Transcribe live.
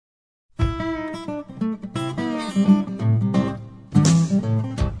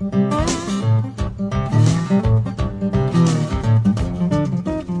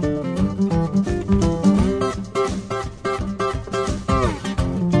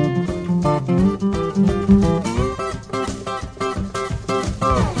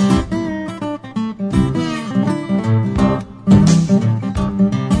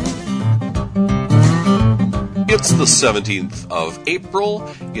It's the 17th of April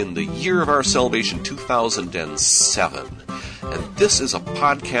in the year of our salvation 2007, and this is a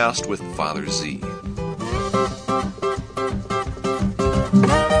podcast with Father Z.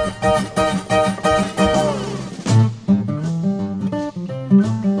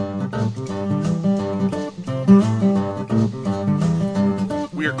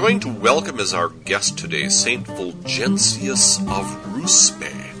 We are going to welcome as our guest today Saint Fulgentius of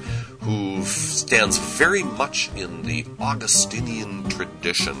Ruspe, who stands very much in the Augustinian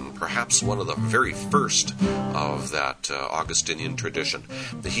tradition, perhaps one of the very first of that Augustinian tradition.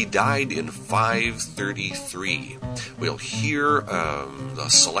 He died in 533. We'll hear a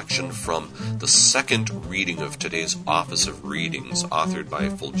selection from the second reading of today's Office of Readings, authored by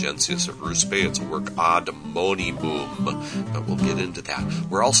Fulgentius of Ruspe. It's a work ad monimum, but we'll get into that.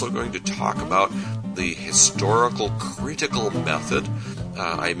 We're also going to talk about the historical critical method.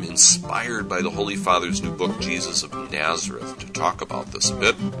 I'm inspired by the Holy Father's new book, Jesus of Nazareth, to talk about this a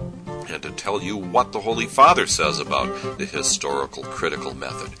bit and to tell you what the Holy Father says about the historical critical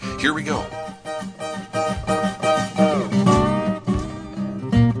method. Here we go.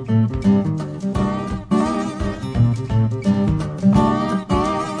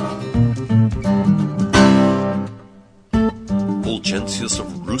 Fulgentius of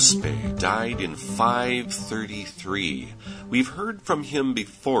Ruspe died in 533. We've heard from him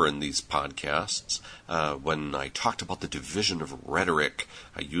before in these podcasts. When I talked about the division of rhetoric,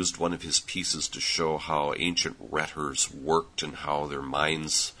 I used one of his pieces to show how ancient rhetors worked and how their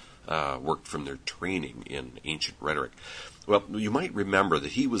minds worked from their training in ancient rhetoric. Well, you might remember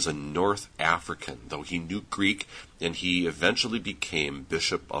that he was a North African, though he knew Greek, and he eventually became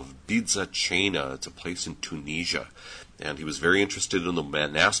Bishop of Byzacena. It's a place in Tunisia. And he was very interested in the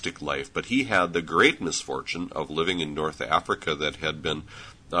monastic life, but he had the great misfortune of living in North Africa that had been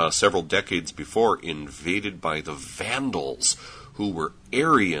several decades before invaded by the Vandals, who were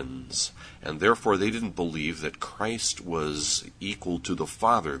Arians, and therefore they didn't believe that Christ was equal to the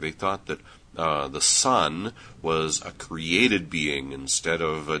Father. They thought that the Son was a created being instead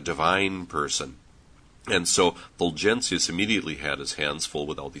of a divine person. And so Fulgentius immediately had his hands full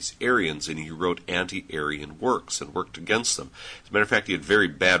with all these Arians, and he wrote anti-Arian works and worked against them. As a matter of fact, he had very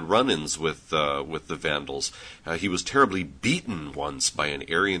bad run-ins with the Vandals. He was terribly beaten once by an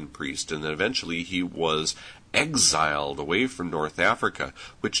Arian priest, and then eventually he was exiled away from North Africa,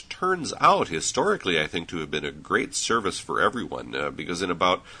 which turns out, historically, I think, to have been a great service for everyone, because in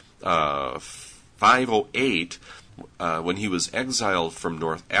about 508, when he was exiled from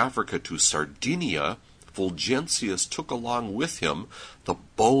North Africa to Sardinia, Fulgentius took along with him the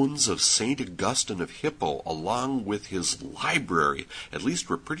bones of St. Augustine of Hippo, along with his library. At least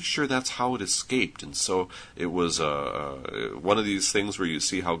we're pretty sure that's how it escaped. And so it was one of these things where you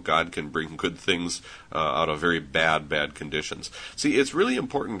see how God can bring good things out of very bad conditions. See, it's really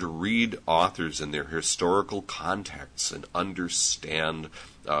important to read authors in their historical contexts and understand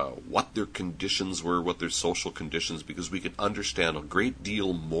what their conditions were, what their social conditions, because we can understand a great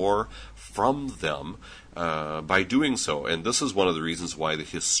deal more from them by doing so. And this is one of the reasons why the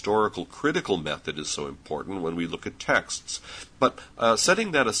historical critical method is so important when we look at texts. But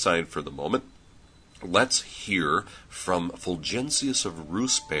setting that aside for the moment, let's hear from Fulgentius of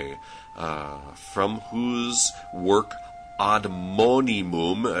Ruspe, from whose work Ad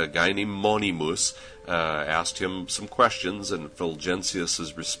Monimum, a guy named Monimus, asked him some questions, and Fulgentius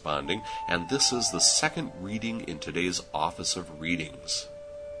is responding. And this is the second reading in today's Office of Readings.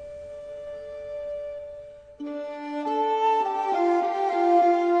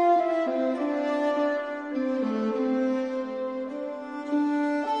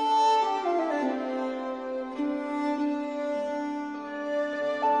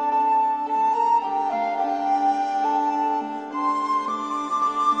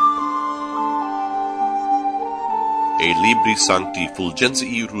 E libri sancti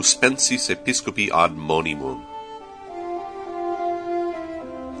Fulgentii Ruspensis Episcopi ad Monimum.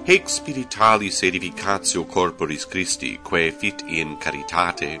 Haec spiritualis edificatio corporis Christi, quae fit in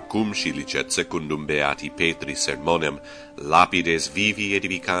caritate, cum scilicet secundum Beati Petri sermonem, lapides vivi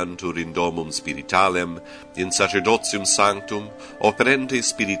edificantur in domum spiritalem, in sacerdotium sanctum, operentes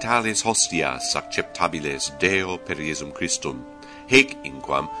spirituales hostias acceptabiles Deo per Iesum Christum, haec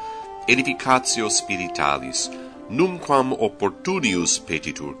inquam edificatio spiritualis Numquam opportunius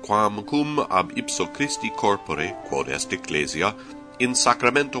petitur, quam cum ab ipso Christi corpore, quod est ecclesia, in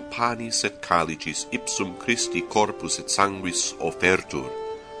sacramento panis et calicis ipsum Christi corpus et sanguis offertur.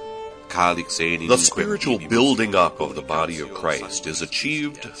 The spiritual building up of the body of Christ is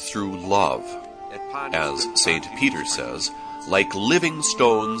achieved through love. As St. Peter says, like living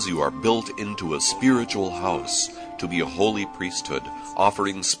stones you are built into a spiritual house, to be a holy priesthood,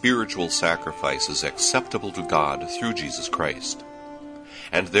 offering spiritual sacrifices acceptable to God through Jesus Christ.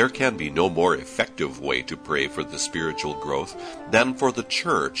 And there can be no more effective way to pray for the spiritual growth than for the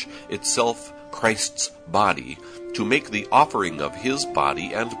Church, itself Christ's body, to make the offering of his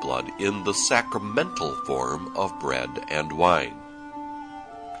body and blood in the sacramental form of bread and wine.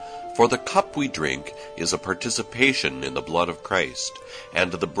 For the cup we drink is a participation in the blood of Christ,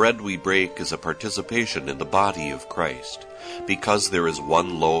 and the bread we break is a participation in the body of Christ. Because there is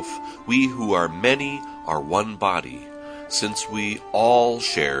one loaf, we who are many are one body, since we all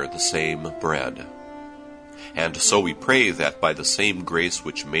share the same bread. And so we pray that by the same grace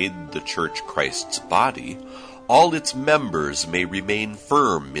which made the Church Christ's body, all its members may remain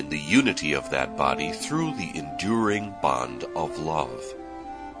firm in the unity of that body through the enduring bond of love.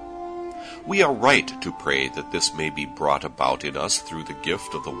 We are right to pray that this may be brought about in us through the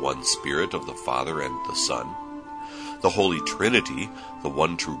gift of the one Spirit of the Father and the Son. The Holy Trinity, the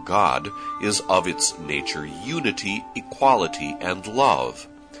one true God, is of its nature unity, equality, and love,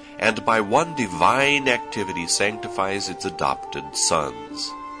 and by one divine activity sanctifies its adopted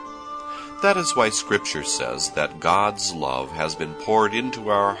sons. That is why Scripture says that God's love has been poured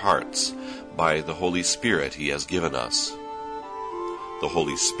into our hearts by the Holy Spirit he has given us. The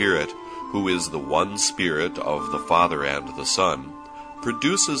Holy Spirit, who is the one Spirit of the Father and the Son,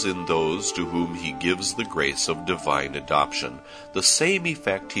 produces in those to whom he gives the grace of divine adoption the same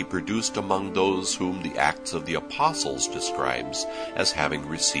effect he produced among those whom the Acts of the Apostles describes as having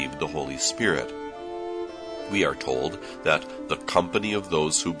received the Holy Spirit. We are told that the company of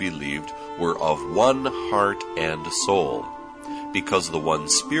those who believed were of one heart and soul, because the one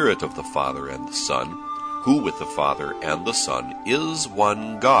Spirit of the Father and the Son, who with the Father and the Son is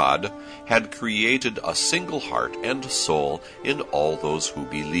one God, had created a single heart and soul in all those who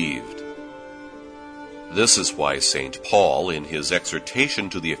believed. This is why St. Paul, in his exhortation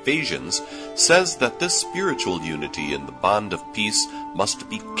to the Ephesians, says that this spiritual unity in the bond of peace must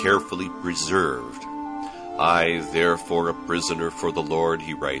be carefully preserved. I, therefore, a prisoner for the Lord,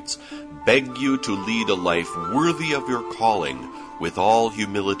 he writes, beg you to lead a life worthy of your calling, with all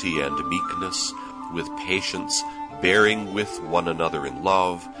humility and meekness, with patience, bearing with one another in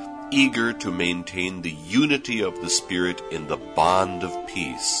love, eager to maintain the unity of the Spirit in the bond of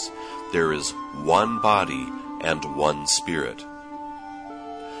peace. There is one body and one Spirit.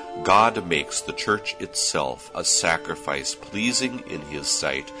 God makes the Church itself a sacrifice pleasing in his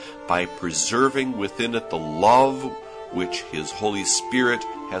sight by preserving within it the love which his Holy Spirit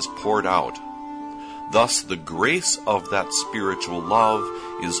has poured out. Thus the grace of that spiritual love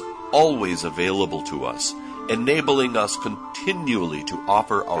is always available to us, enabling us continually to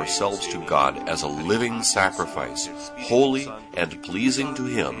offer ourselves to God as a living sacrifice, holy and pleasing to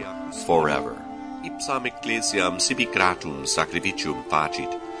him forever. Ipsam ecclesiam sibi gratum sacrificium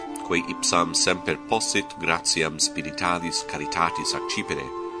facit, quae ipsam semper possit gratiam spiritualis caritatis accipere,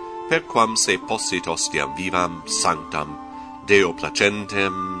 perquam se possit ostiam vivam sanctam Deo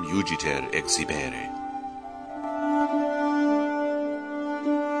placentem iugiter exhibere.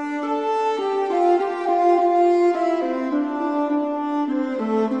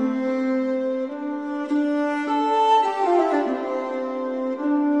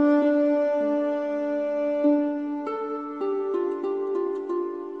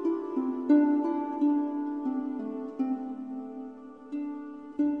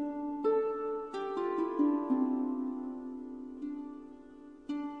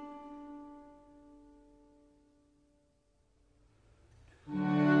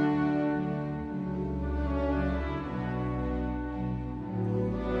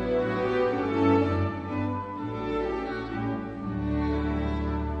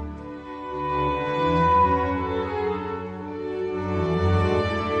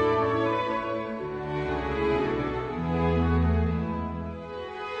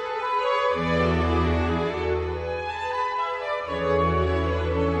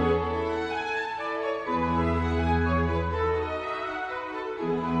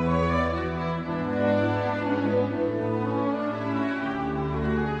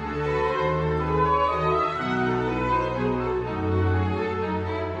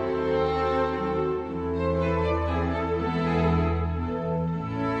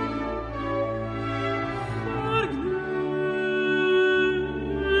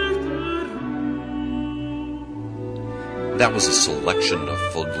 That was a selection of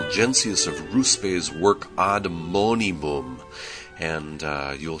Fulgentius of Ruspe's work Ad Monimum. And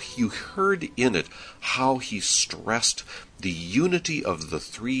you heard in it how he stressed the unity of the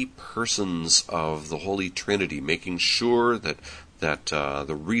three persons of the Holy Trinity, making sure that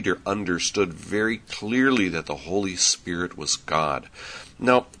the reader understood very clearly that the Holy Spirit was God.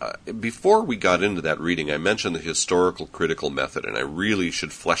 Now, before we got into that reading, I mentioned the historical critical method, and I really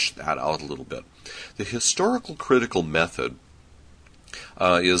should flesh that out a little bit. The historical critical method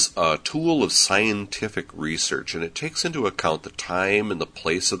is a tool of scientific research, and it takes into account the time and the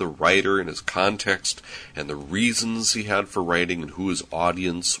place of the writer and his context and the reasons he had for writing and who his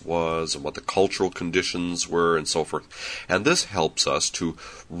audience was and what the cultural conditions were and so forth. And this helps us to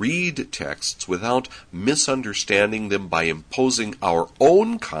read texts without misunderstanding them by imposing our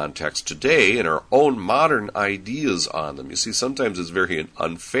own context today and our own modern ideas on them. You see, sometimes it's very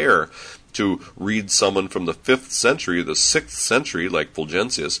unfair to read someone from the 5th century, the 6th century, like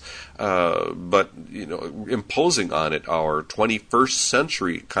Fulgentius, but imposing on it our 21st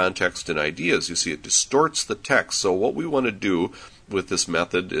century context and ideas. You see, it distorts the text. So what we want to do with this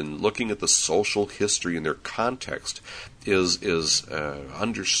method in looking at the social history in their context is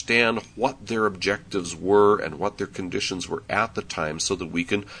understand what their objectives were and what their conditions were at the time so that we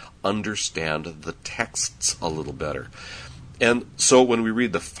can understand the texts a little better. And so when we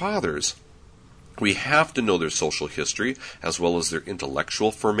read the Fathers, we have to know their social history as well as their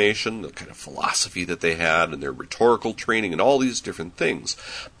intellectual formation, the kind of philosophy that they had, and their rhetorical training, and all these different things.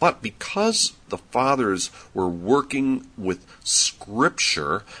 But because the Fathers were working with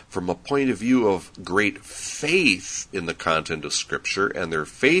Scripture from a point of view of great faith in the content of Scripture and their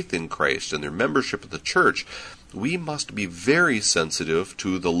faith in Christ and their membership of the church, we must be very sensitive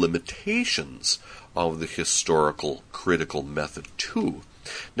to the limitations of the historical critical method too.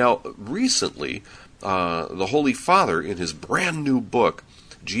 Now, recently, the Holy Father, in his brand new book,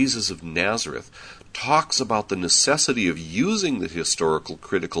 Jesus of Nazareth, talks about the necessity of using the historical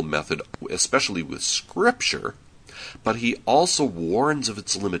critical method, especially with Scripture, but he also warns of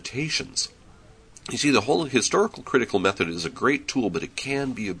its limitations. You see, the whole historical critical method is a great tool, but it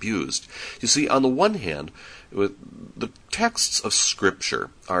can be abused. You see, on the one hand, the texts of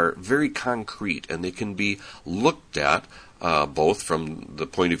Scripture are very concrete, and they can be looked at both from the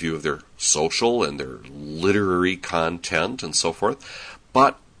point of view of their social and their literary content and so forth,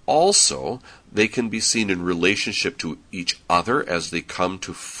 but also they can be seen in relationship to each other as they come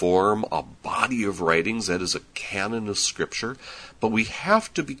to form a body of writings that is a canon of Scripture. But we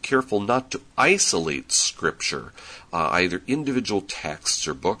have to be careful not to isolate Scripture, either individual texts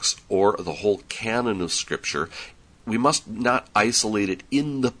or books or the whole canon of Scripture. We must not isolate it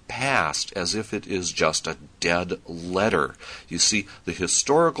in the past as if it is just a dead letter. You see, the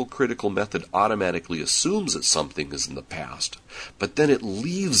historical critical method automatically assumes that something is in the past, but then it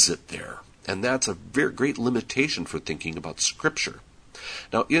leaves it there. And that's a very great limitation for thinking about Scripture.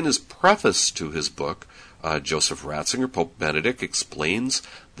 Now, in his preface to his book, Joseph Ratzinger, Pope Benedict, explains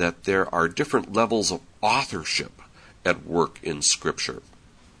that there are different levels of authorship at work in Scripture.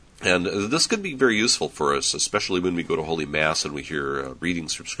 And this could be very useful for us, especially when we go to Holy Mass and we hear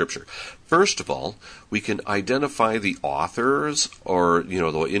readings from Scripture. First of all, we can identify the authors or,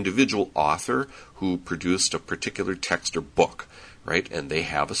 the individual author who produced a particular text or book, right? And they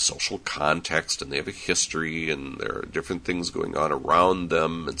have a social context and they have a history and there are different things going on around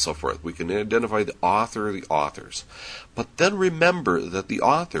them and so forth. We can identify the author or the authors. But then remember that the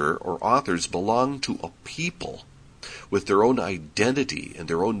author or authors belong to a people with their own identity and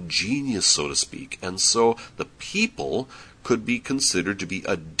their own genius, so to speak. And so the people could be considered to be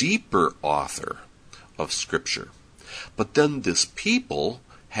a deeper author of Scripture. But then this people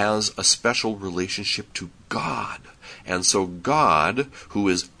has a special relationship to God. And so God, who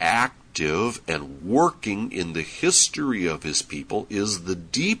is active and working in the history of his people, is the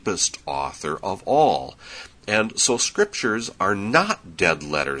deepest author of all. And so Scriptures are not dead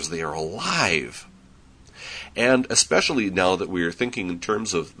letters, they are alive. And especially now that we are thinking in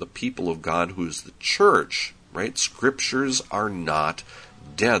terms of the people of God who is the church, right? Scriptures are not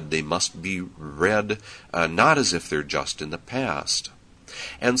dead. They must be read not as if they're just in the past.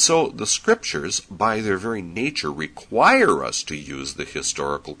 And so the Scriptures, by their very nature, require us to use the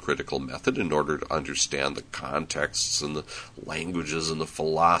historical critical method in order to understand the contexts and the languages and the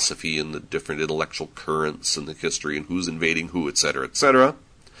philosophy and the different intellectual currents and the history and who's invading who, etc., etc.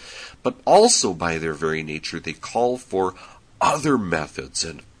 But also by their very nature, they call for other methods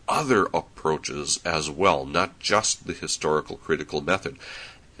and other approaches as well, not just the historical critical method.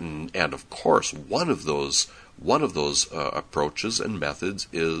 And of course, one of those approaches and methods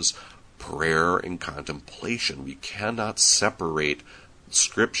is prayer and contemplation. We cannot separate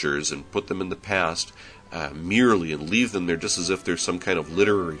scriptures and put them in the past merely and leave them there just as if they're some kind of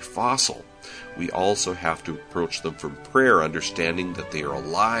literary fossil. We also have to approach them from prayer, understanding that they are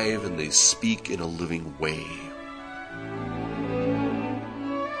alive and they speak in a living way.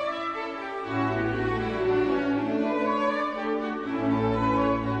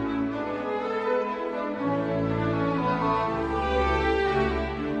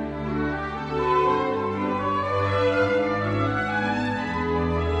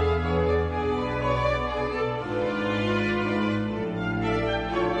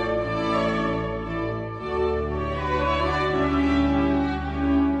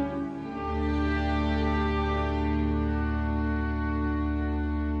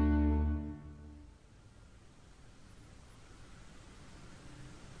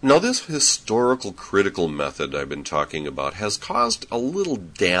 Now, this historical critical method I've been talking about has caused a little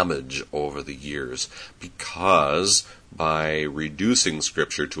damage over the years because by reducing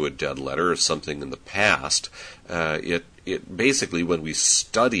Scripture to a dead letter or something in the past, it basically, when we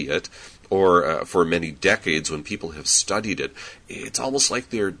study it, or for many decades when people have studied it, it's almost like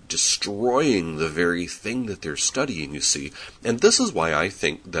they're destroying the very thing that they're studying, you see. And this is why I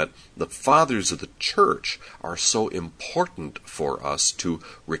think that the fathers of the church are so important for us to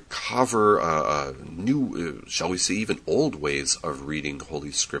recover new, shall we say, even old ways of reading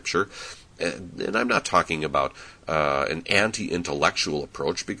Holy Scripture. And I'm not talking about an anti-intellectual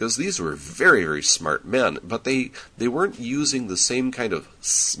approach, because these were very, very smart men, but they weren't using the same kind of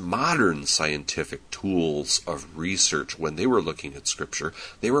modern scientific tools of research when they were looking at Scripture.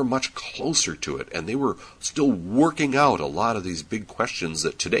 They were much closer to it, and they were still working out a lot of these big questions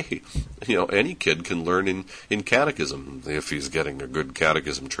that today, any kid can learn in catechism, if he's getting a good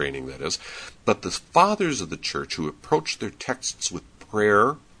catechism training, that is. But the fathers of the church, who approached their texts with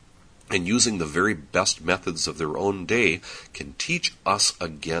prayer and using the very best methods of their own day, can teach us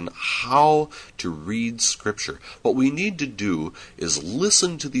again how to read Scripture. What we need to do is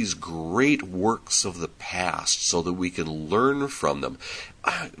listen to these great works of the past so that we can learn from them.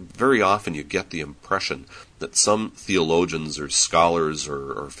 Very often you get the impression that some theologians or scholars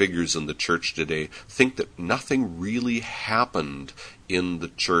or figures in the church today think that nothing really happened in the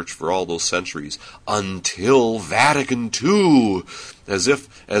church for all those centuries until Vatican II, as if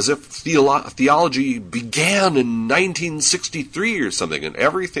theology began in 1963 or something, and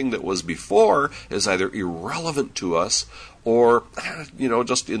everything that was before is either irrelevant to us or,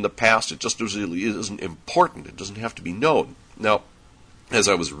 just in the past, it just really isn't important. It doesn't have to be known. Now, as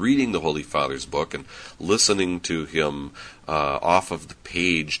I was reading the Holy Father's book and listening to him off of the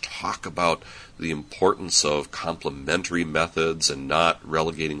page talk about the importance of complementary methods and not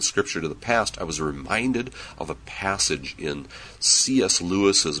relegating Scripture to the past, I was reminded of a passage in C.S.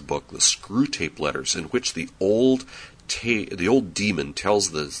 Lewis's book, The Screwtape Letters, in which the old demon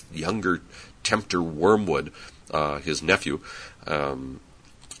tells the younger tempter Wormwood, his nephew,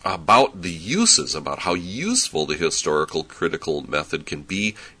 about the uses, about how useful the historical critical method can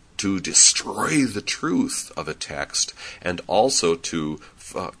be to destroy the truth of a text, and also to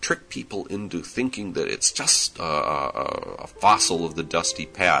trick people into thinking that it's just a fossil of the dusty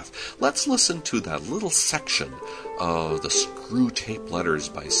path. Let's listen to that little section of the Screwtape Letters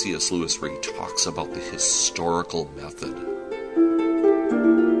by C.S. Lewis, where he talks about the historical method.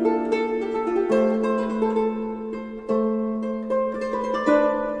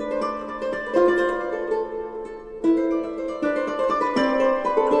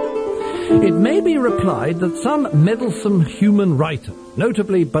 It may be replied that some meddlesome human writer,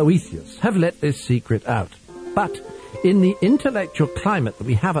 notably Boethius, have let this secret out. But in the intellectual climate that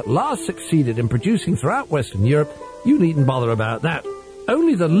we have at last succeeded in producing throughout Western Europe, you needn't bother about that.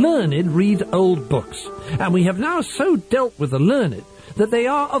 Only the learned read old books, and we have now so dealt with the learned that they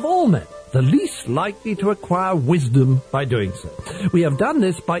are, of all men, the least likely to acquire wisdom by doing so. We have done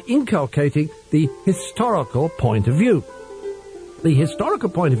this by inculcating the historical point of view. The historical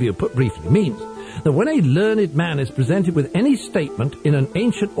point of view, put briefly, means that when a learned man is presented with any statement in an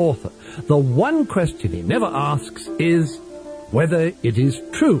ancient author, the one question he never asks is whether it is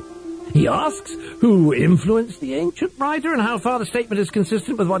true. He asks who influenced the ancient writer and how far the statement is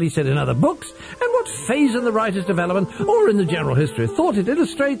consistent with what he said in other books, and what phase in the writer's development or in the general history of thought it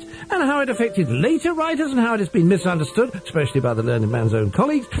illustrates, and how it affected later writers and how it has been misunderstood, especially by the learned man's own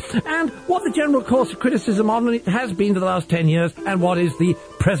colleagues, and what the general course of criticism on it has been for the last 10 years, and what is the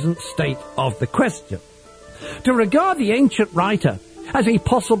present state of the question. To regard the ancient writer as a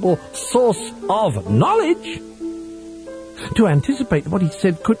possible source of knowledge, to anticipate what he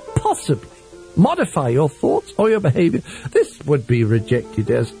said could possibly modify your thoughts or your behavior, this would be rejected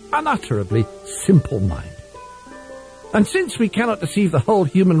as unutterably simple-minded. And since we cannot deceive the whole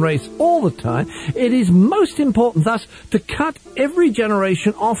human race all the time, it is most important thus to cut every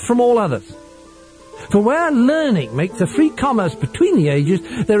generation off from all others. For where learning makes a free commerce between the ages,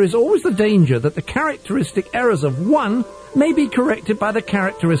 there is always the danger that the characteristic errors of one may be corrected by the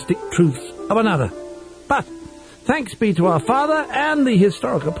characteristic truths of another. But, thanks be to our Father and the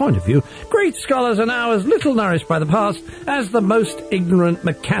historical point of view, great scholars are now as little nourished by the past as the most ignorant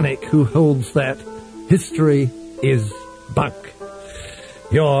mechanic who holds that history is bunk.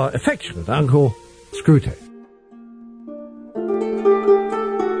 Your affectionate uncle, Screwtape.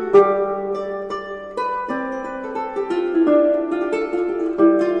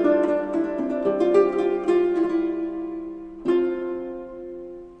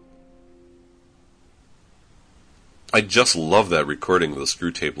 I just love that recording of the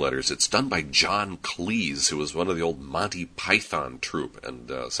Screwtape Letters. It's done by John Cleese, who was one of the old Monty Python troupe.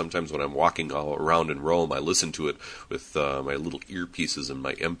 And sometimes when I'm walking all around in Rome, I listen to it with my little earpieces and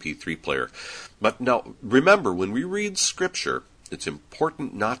my MP3 player. But now, remember, when we read Scripture, it's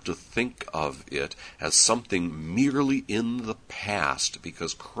important not to think of it as something merely in the past,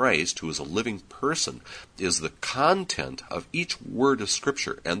 because Christ, who is a living person, is the content of each word of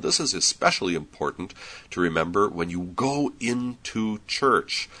Scripture. And this is especially important to remember when you go into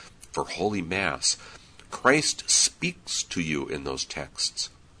church for Holy Mass. Christ speaks to you in those texts.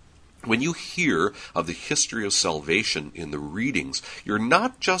 When you hear of the history of salvation in the readings, you're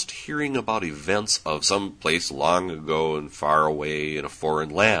not just hearing about events of some place long ago and far away in a foreign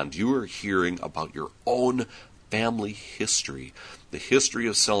land. You are hearing about your own family history. The history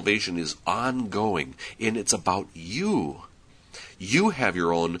of salvation is ongoing, and it's about you. You have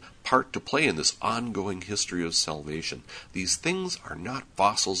your own part to play in this ongoing history of salvation. These things are not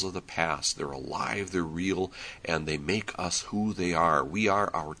fossils of the past. They're alive, they're real, and they make us who they are. We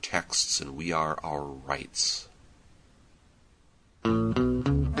are our texts, and we are our rights.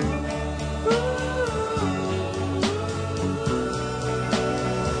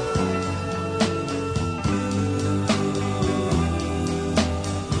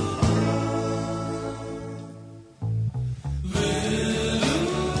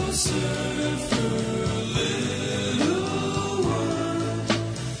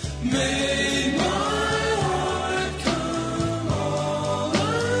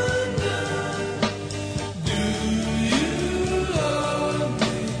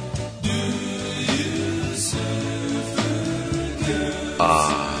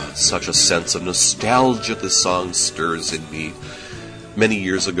 Such a sense of nostalgia this song stirs in me. Many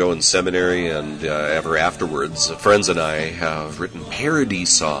years ago in seminary and ever afterwards, friends and I have written parody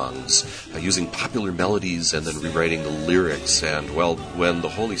songs using popular melodies and then rewriting the lyrics. And, well, when the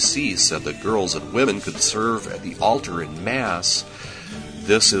Holy See said that girls and women could serve at the altar in Mass,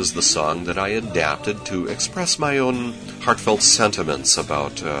 this is the song that I adapted to express my own heartfelt sentiments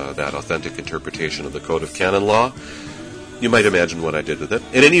about that authentic interpretation of the Code of Canon Law. You might imagine what I did with it.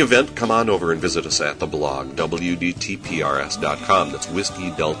 In any event, come on over and visit us at the blog, wdtprs.com. That's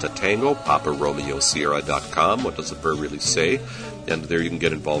Whiskey Delta Tango, Papa Romeo Sierra.com. What does the prayer really say? And there you can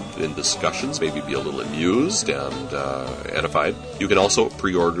get involved in discussions, maybe be a little amused and edified. You can also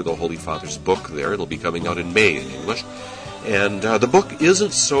pre-order the Holy Father's book there. It'll be coming out in May in English. And the book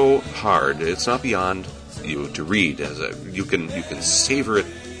isn't so hard. It's not beyond you to read. You can savor it.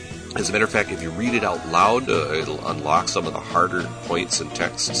 As a matter of fact, if you read it out loud, it'll unlock some of the harder points and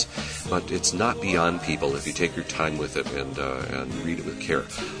texts, but it's not beyond people if you take your time with it and read it with care.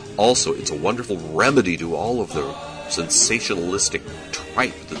 Also, it's a wonderful remedy to all of the sensationalistic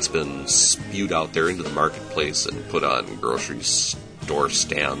tripe that's been spewed out there into the marketplace and put on grocery store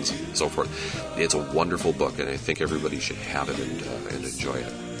stands and so forth. It's a wonderful book, and I think everybody should have it and enjoy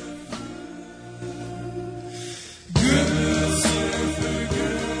it.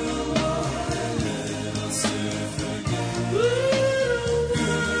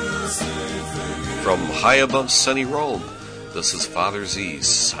 From high above sunny Rome, this is Father Z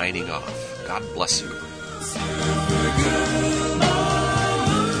signing off. God bless you.